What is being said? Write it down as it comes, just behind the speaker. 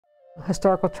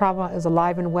Historical trauma is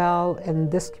alive and well in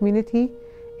this community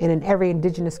and in every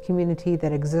indigenous community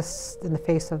that exists in the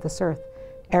face of this earth.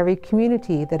 Every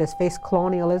community that has faced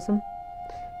colonialism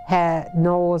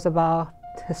knows about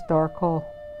historical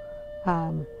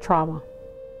trauma.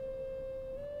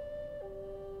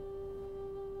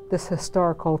 This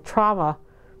historical trauma,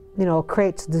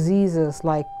 creates diseases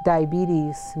like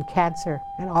diabetes and cancer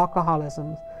and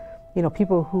alcoholism.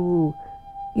 People who,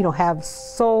 have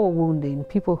soul wounding,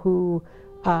 people who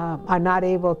are not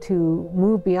able to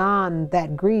move beyond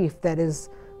that grief that is,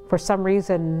 for some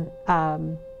reason,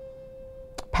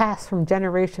 passed from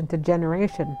generation to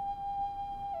generation.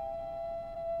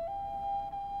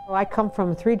 I come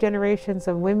from 3 generations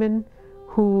of women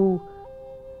who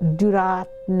do not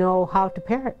know how to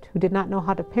parent, who did not know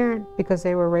how to parent because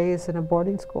they were raised in a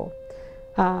boarding school.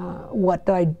 What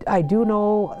I do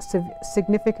know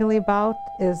significantly about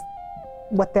is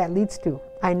what that leads to.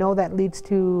 I know that leads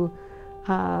to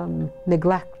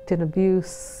neglect and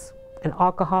abuse and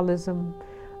alcoholism,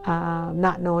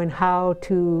 not knowing how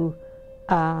to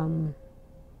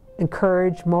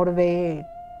encourage, motivate,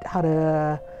 how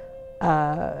to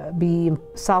be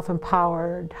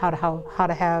self-empowered, how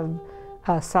to have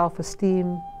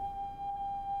self-esteem.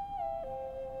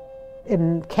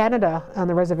 In Canada, on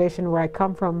the reservation where I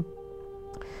come from,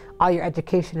 all your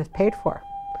education is paid for,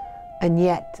 and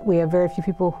yet we have very few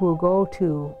people who go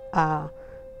to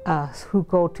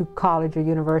college or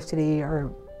university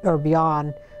or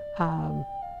beyond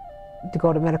to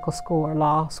go to medical school or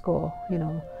law school.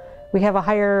 We have a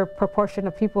higher proportion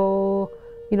of people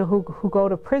who go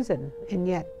to prison, and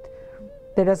yet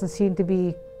there doesn't seem to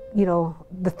be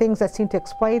the things that seem to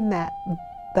explain that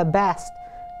the best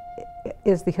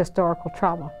is the historical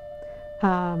trauma.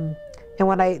 And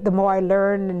the more I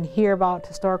learn and hear about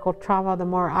historical trauma, the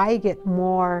more I get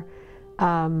more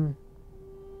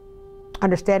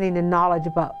understanding and knowledge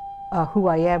about who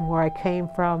I am, where I came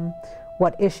from,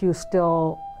 what issues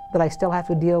that I still have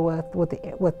to deal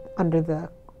with under the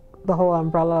whole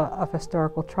umbrella of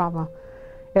historical trauma.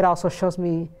 It also shows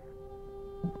me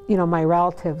my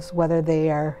relatives, whether they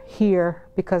are here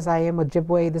because I am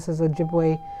Ojibwe. This is a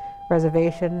Ojibwe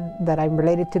reservation, that I'm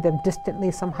related to them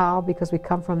distantly somehow because we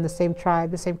come from the same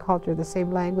tribe, the same culture, the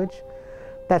same language,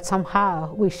 that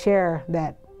somehow we share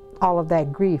all of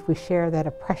that grief, we share that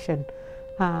oppression,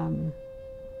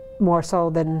 more so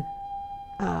than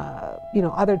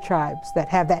other tribes that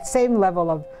have that same level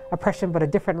of oppression but a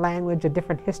different language, a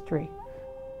different history.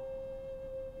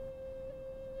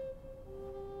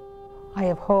 I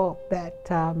have hope that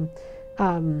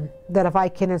that if I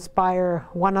can inspire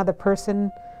one other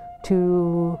person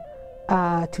to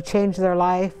change their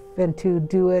life and to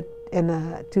do it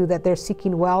that they're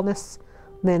seeking wellness,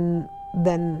 then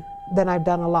I've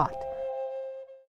done a lot.